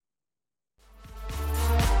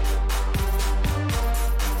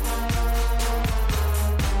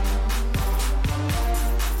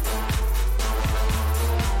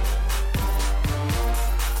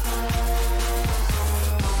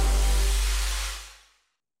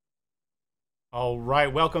All right,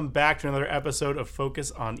 welcome back to another episode of Focus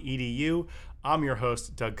on EDU. I'm your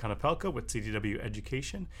host, Doug Konopelka with CDW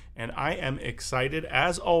Education, and I am excited,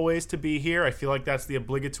 as always, to be here. I feel like that's the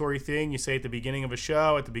obligatory thing you say at the beginning of a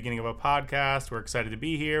show, at the beginning of a podcast. We're excited to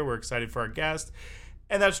be here. We're excited for our guest.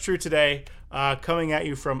 And that's true today. Coming at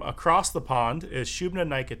you from across the pond is Shoubna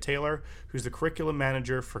Naika-Taylor, who's the curriculum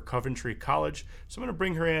manager for Coventry College. So I'm going to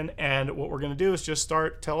bring her in, and what we're going to do is just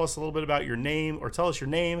tell us a little bit about your name, or tell us your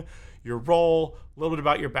name, your role, a little bit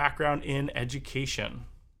about your background in education.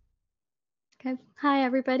 Okay. Hi,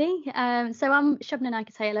 everybody. So I'm Shoubna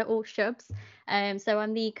Naika-Taylor, or Shubs. So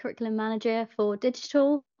I'm the curriculum manager for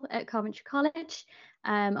digital at Coventry College.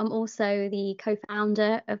 I'm also the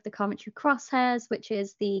co-founder of the Coventry Crosshairs, which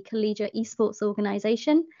is the collegiate esports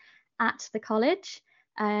organisation at the college.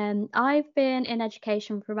 I've been in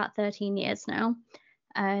education for about 13 years now.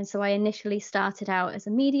 So I initially started out as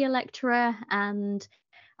a media lecturer, and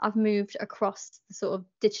I've moved across the sort of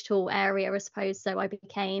digital area, I suppose. So I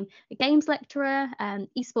became a games lecturer,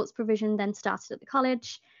 esports provision then started at the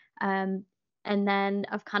college. And then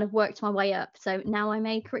I've kind of worked my way up. So now I'm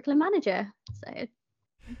a curriculum manager. So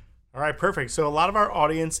All right, perfect. So a lot of our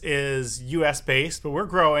audience is US based, but we're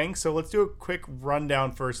growing. So let's do a quick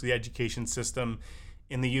rundown first of the education system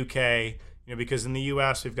in the UK. Because in the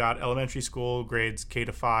US, we've got elementary school grades K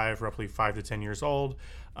to 5, roughly 5 to 10 years old,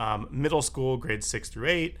 middle school grades 6 through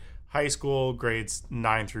 8, high school grades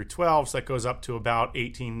 9 through 12. So that goes up to about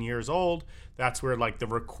 18 years old. That's where like the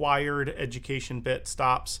required education bit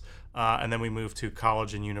stops. And then we move to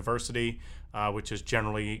college and university, which is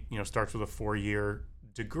generally, starts with a 4-year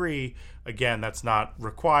degree. Again, that's not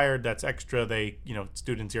required, that's extra.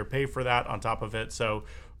 Students here pay for that on top of it. So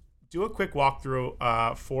do a quick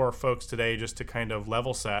walkthrough for folks today, just to kind of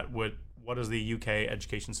level set what does the UK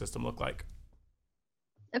education system look like.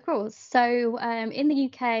 of course. So in the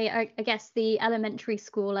UK, I guess the elementary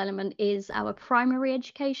school element is our primary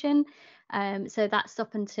education. So that's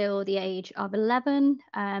up until the age of 11.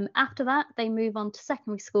 After that, they move on to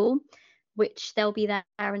secondary school, which they'll be there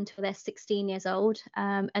until they're 16 years old.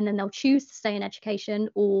 And then they'll choose to stay in education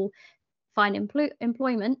or find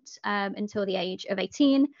employment until the age of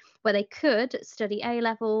 18, where they could study A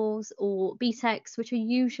levels or BTECs, which are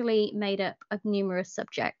usually made up of numerous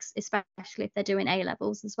subjects, especially if they're doing A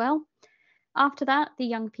levels as well. After that, the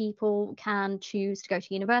young people can choose to go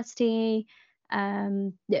to university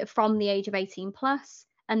from the age of 18 plus,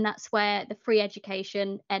 and that's where the free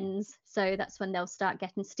education ends. So that's when they'll start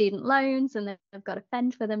getting student loans, and they've got to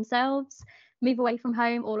fend for themselves, move away from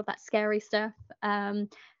home, all of that scary stuff.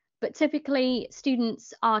 But typically,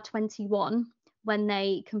 students are 21 when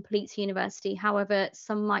they complete university. However,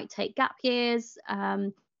 some might take gap years,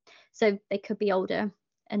 so they could be older.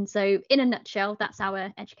 And so, in a nutshell, that's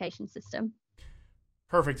our education system.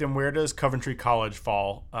 Perfect. And where does Coventry College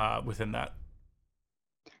fall within that?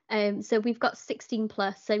 So we've got 16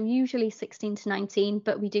 plus, so usually 16 to 19,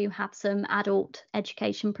 but we do have some adult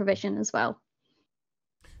education provision as well.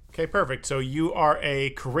 Okay, perfect. So you are a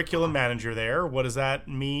curriculum manager there. What does that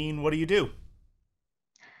mean? What do you do?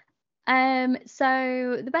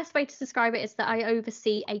 So the best way to describe it is that I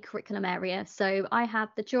oversee a curriculum area. So I have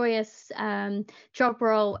the joyous job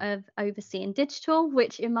role of overseeing digital,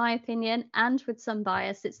 which, in my opinion, and with some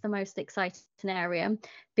bias, it's the most exciting area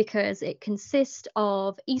because it consists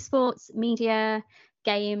of esports, media,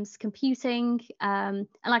 games, computing, and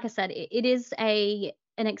like I said, it is an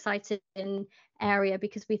exciting area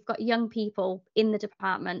because we've got young people in the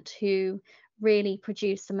department who really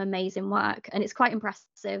produce some amazing work, and it's quite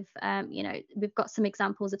impressive. We've got some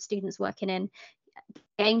examples of students working in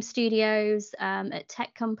game studios, at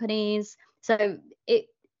tech companies, so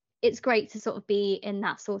it's great to sort of be in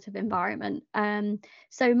that sort of environment.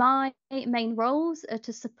 So my main roles are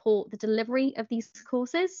to support the delivery of these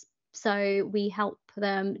courses. So we help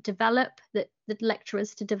them develop the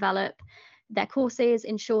lecturers to develop their courses,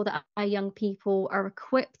 ensure that our young people are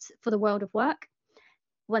equipped for the world of work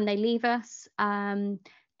when they leave us. And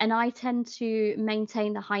I tend to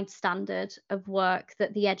maintain the high standard of work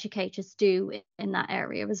that the educators do in that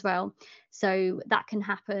area as well. So that can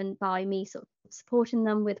happen by me sort of supporting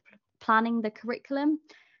them with planning the curriculum,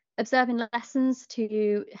 observing lessons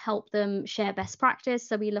to help them share best practice.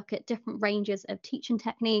 So we look at different ranges of teaching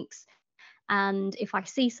techniques. And if I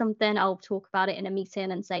see something, I'll talk about it in a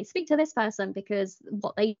meeting and say, speak to this person because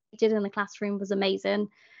what they did in the classroom was amazing.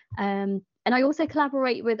 And I also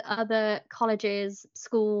collaborate with other colleges,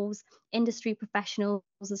 schools, industry professionals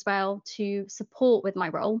as well to support with my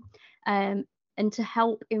role, and to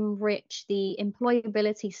help enrich the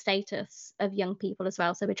employability status of young people as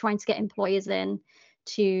well. So we're trying to get employers in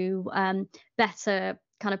to better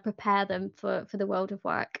kind of prepare them for the world of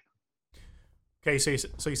work. Okay, so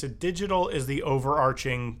you said digital is the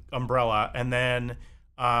overarching umbrella, and then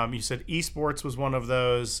you said esports was one of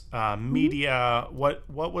those. Mhm. Media. What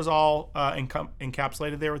was all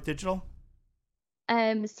encapsulated there with digital?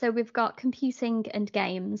 So we've got computing and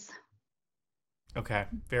games. Okay,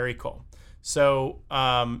 very cool. So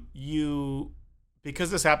you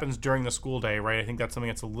because this happens during the school day, right? I think that's something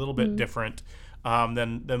that's a little bit Mm. different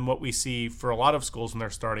than what we see for a lot of schools when they're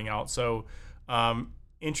starting out. So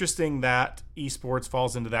interesting that esports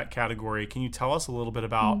falls into that category. Can you tell us a little bit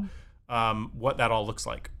about Mm. what that all looks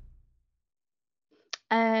like?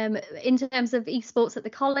 In terms of esports at the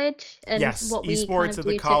college and Yes, what we kind esports of at the do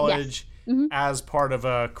to, yes. college Mhm. as part of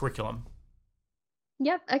a curriculum.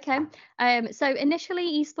 Yep. Okay. So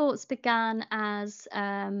initially, esports began as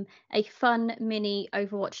a fun mini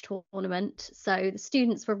Overwatch tournament. So the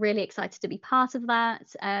students were really excited to be part of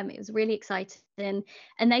that. It was really exciting,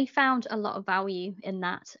 and they found a lot of value in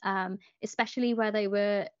that, especially where they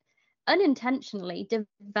were unintentionally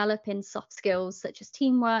developing soft skills such as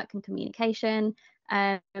teamwork and communication.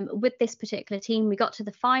 With this particular team, we got to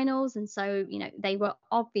the finals, and so they were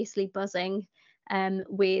obviously buzzing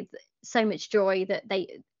with so much joy that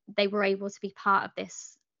they were able to be part of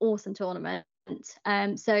this awesome tournament.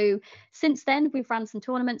 So since then, we've run some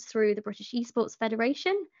tournaments through the British Esports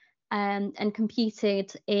Federation and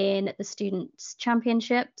competed in the Students'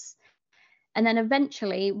 Championships. And then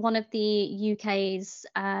eventually, one of the UK's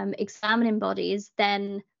examining bodies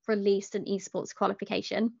then released an esports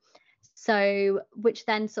qualification. So, which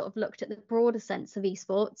then sort of looked at the broader sense of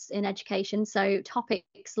esports in education. So,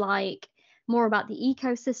 topics like more about the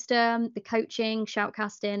ecosystem, the coaching,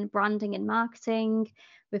 shoutcasting, branding, and marketing.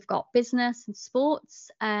 We've got business and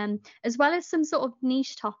sports, as well as some sort of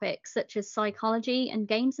niche topics such as psychology and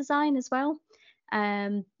games design as well.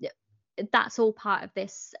 Um, that's all part of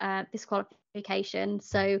this qualification.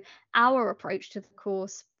 So our approach to the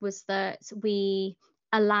course was that we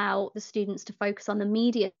allow the students to focus on the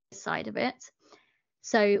media side of it.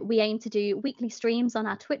 So we aim to do weekly streams on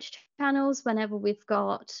our Twitch channels whenever we've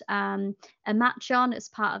got a match on as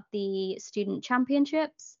part of the student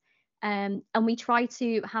championships. And we try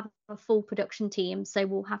to have a full production team. So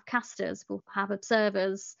we'll have casters, we'll have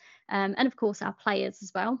observers, and of course our players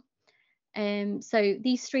as well. So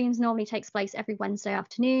these streams normally takes place every Wednesday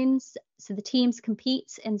afternoons. So the teams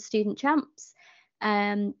compete in student champs.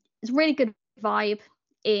 It's a really good vibe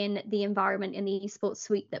in the environment in the esports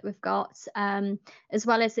suite that we've got, as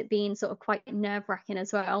well as it being sort of quite nerve wracking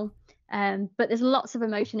as well. But there's lots of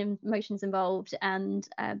emotions involved, and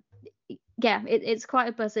yeah, it's quite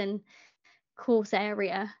a buzzing course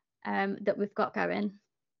area that we've got going.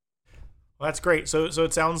 Well, that's great. So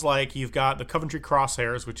it sounds like you've got the Coventry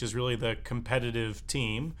Crosshairs, which is really the competitive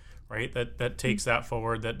team, right? That takes that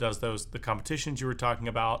forward, that does the competitions you were talking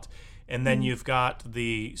about, and then Mm, you've got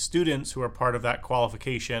the students who are part of that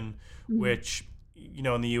qualification, mm, which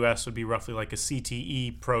in the U.S. would be roughly like a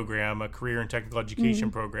CTE program, a career and technical education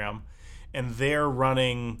mm, program, and they're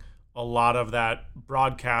running a lot of that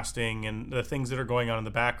broadcasting and the things that are going on in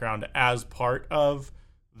the background as part of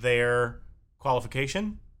their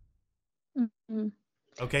qualification. mm, mm.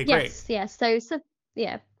 Okay, great. Yes, yes. So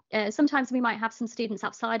yeah, sometimes we might have some students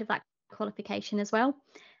outside of that qualification as well.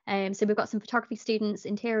 So we've got some photography students,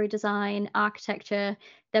 interior design, architecture.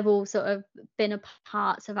 They've all sort of been a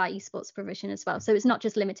part of our esports provision as well. So it's not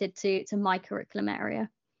just limited to my curriculum area.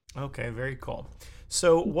 Okay, very cool.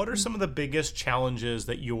 So, what are Mhm. some of the biggest challenges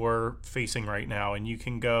that you're facing right now? And you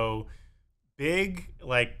can go big,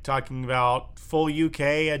 like talking about full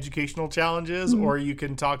UK educational challenges, Mm, or you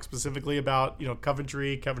can talk specifically about,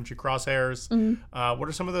 Coventry Crosshairs. mm. What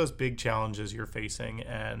are some of those big challenges you're facing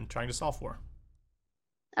and trying to solve for?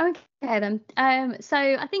 Okay then. So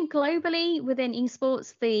I think globally within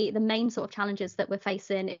esports, the main sort of challenges that we're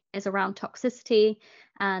facing is around toxicity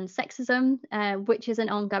and sexism, which is an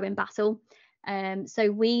ongoing battle.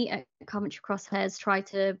 So we at Coventry Crosshairs try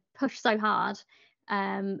to push so hard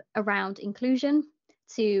around inclusion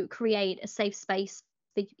to create a safe space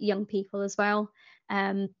for young people as well.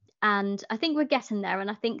 Um, and I think we're getting there.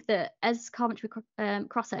 And I think that as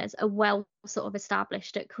Crosshairs are well sort of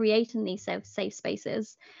established at creating these safe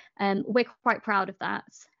spaces, we're quite proud of that.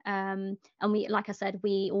 And we, like I said,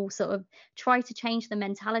 we all sort of try to change the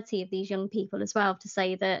mentality of these young people as well to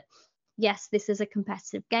say that, yes, this is a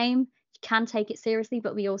competitive game. You can take it seriously,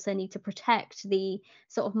 but we also need to protect the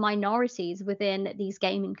sort of minorities within these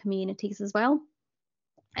gaming communities as well.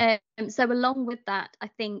 So along with that, I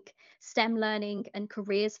think STEM learning and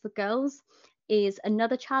careers for girls is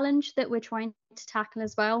another challenge that we're trying to tackle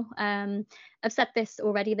as well. I've said this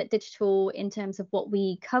already, that digital, in terms of what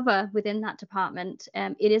we cover within that department,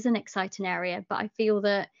 it is an exciting area, but I feel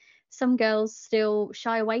that some girls still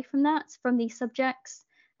shy away from these subjects.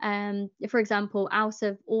 For example, out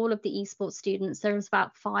of all of the esports students, there was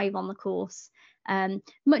about 5 on the course.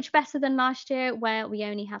 Much better than last year, where we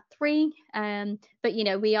only had 3. But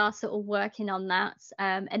we are sort of working on that,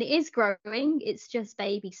 and it is growing. It's just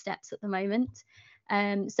baby steps at the moment.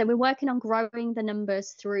 So we're working on growing the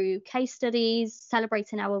numbers through case studies,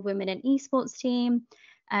 celebrating our women in esports team,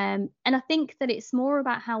 and I think that it's more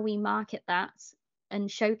about how we market that and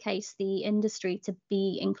showcase the industry to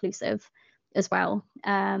be inclusive as well.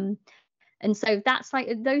 And so that's like,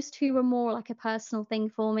 those 2 are more like a personal thing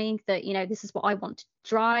for me, that this is what I want to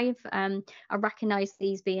drive. I recognize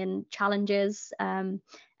these being challenges, and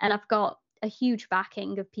I've got a huge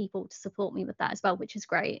backing of people to support me with that as well, which is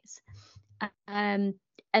great. And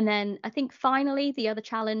then I think finally, the other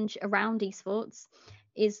challenge around esports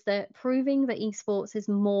is that proving that esports is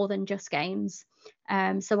more than just games.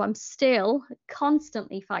 So I'm still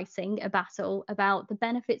constantly fighting a battle about the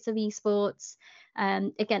benefits of esports,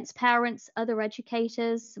 against parents, other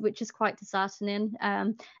educators, which is quite disheartening,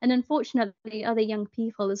 and unfortunately other young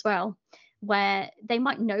people as well, where they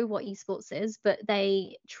might know what esports is, but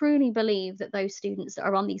they truly believe that those students that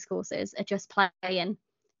are on these courses are just playing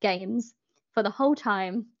games for the whole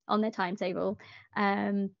time on their timetable.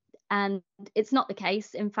 And it's not the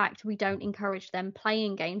case. In fact, we don't encourage them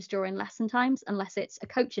playing games during lesson times unless it's a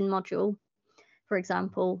coaching module, for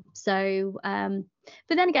example. So,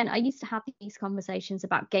 but then again, I used to have these conversations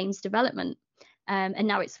about games development, and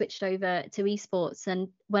now it's switched over to esports. And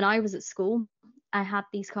when I was at school, I had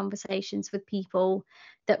these conversations with people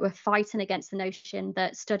that were fighting against the notion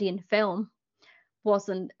that studying film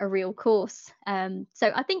wasn't a real course.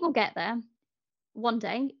 So I think we'll get there one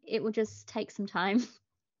day. It will just take some time.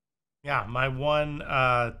 Yeah, my one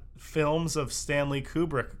films of Stanley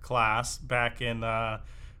Kubrick class back in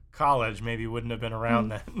college maybe wouldn't have been around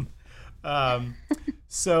then.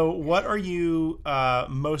 So what are you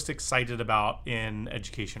most excited about in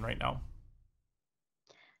education right now?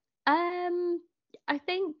 I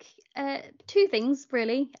think 2 things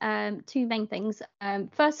really, 2 main things.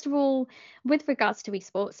 First of all, with regards to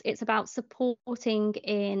esports, it's about supporting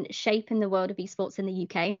in shaping the world of esports in the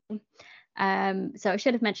UK. So I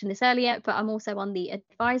should have mentioned this earlier, but I'm also on the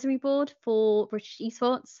advisory board for British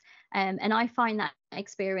Esports, and I find that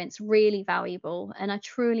experience really valuable. And I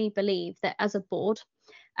truly believe that as a board,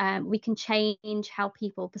 we can change how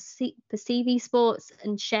people perceive esports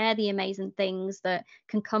and share the amazing things that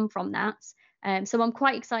can come from that. So I'm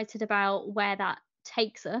quite excited about where that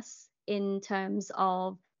takes us in terms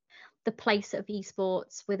of the place of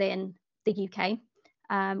esports within the UK.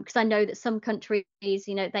 Because I know that some countries,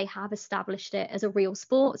 they have established it as a real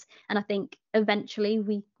sport, and I think eventually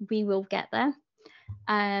we will get there.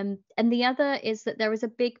 And the other is that there is a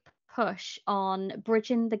big push on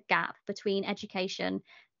bridging the gap between education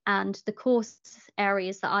and the course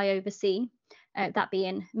areas that I oversee, that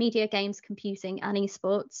being media, games, computing, and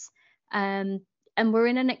esports. And we're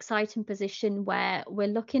in an exciting position where we're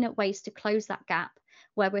looking at ways to close that gap,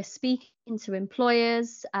 where we're speaking to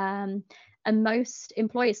employers, and most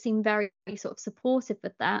employers seem very sort of supportive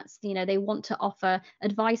with that. They want to offer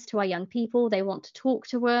advice to our young people. They want to talk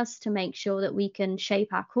to us to make sure that we can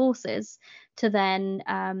shape our courses to then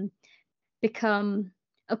become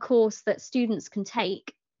a course that students can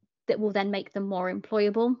take that will then make them more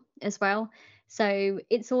employable as well. So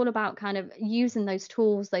it's all about kind of using those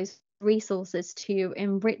tools, those resources to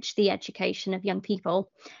enrich the education of young people.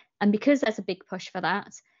 And because there's a big push for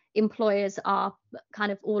that, employers are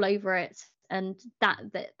kind of all over it, and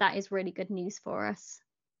that is really good news for us.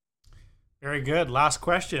 Very good. Last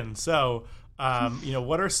question. So,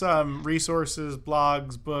 what are some resources,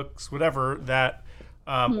 blogs, books, whatever that,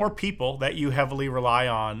 or people that you heavily rely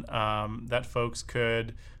on, that folks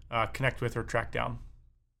could connect with or track down?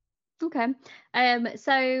 Okay.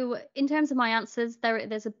 So in terms of my answers,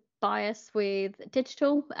 there's a bias with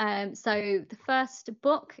digital. So the first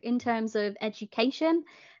book in terms of education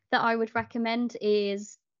that I would recommend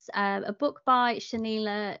is a book by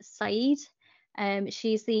Shanila Saeed.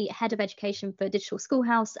 She's the head of education for Digital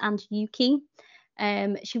Schoolhouse and Yuki.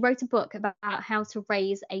 She wrote a book about how to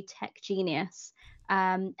raise a tech genius,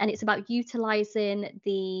 and it's about utilizing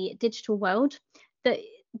the digital world that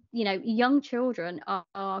young children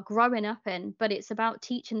are growing up in, but it's about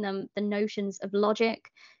teaching them the notions of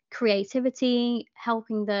logic, creativity,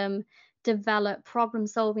 helping them develop problem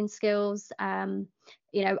solving skills.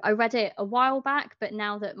 I read it a while back, but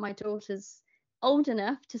now that my daughter's old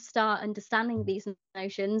enough to start understanding these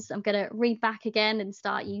notions, I'm going to read back again and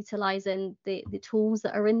start utilizing the tools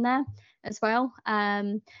that are in there as well.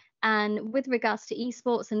 And with regards to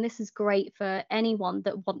esports, and this is great for anyone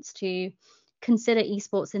that wants to consider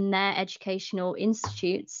esports in their educational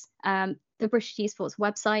institutes, the British Esports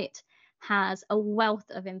website has a wealth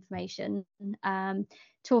of information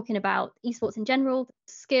talking about esports in general,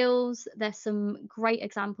 skills. There's some great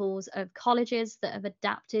examples of colleges that have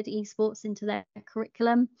adapted esports into their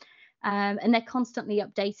curriculum, and they're constantly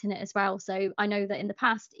updating it as well. So I know that in the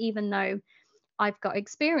past, even though I've got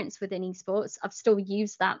experience within esports, I've still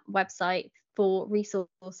used that website for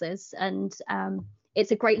resources, and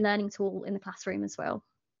it's a great learning tool in the classroom as well.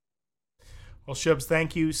 Well, Shubs,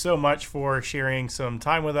 thank you so much for sharing some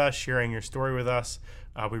time with us, sharing your story with us.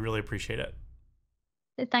 We really appreciate it.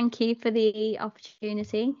 Thank you for the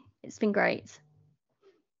opportunity. It's been great.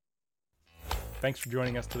 Thanks for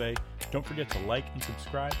joining us today. Don't forget to like and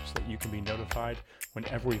subscribe so that you can be notified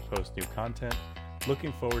whenever we post new content.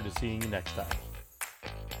 Looking forward to seeing you next time.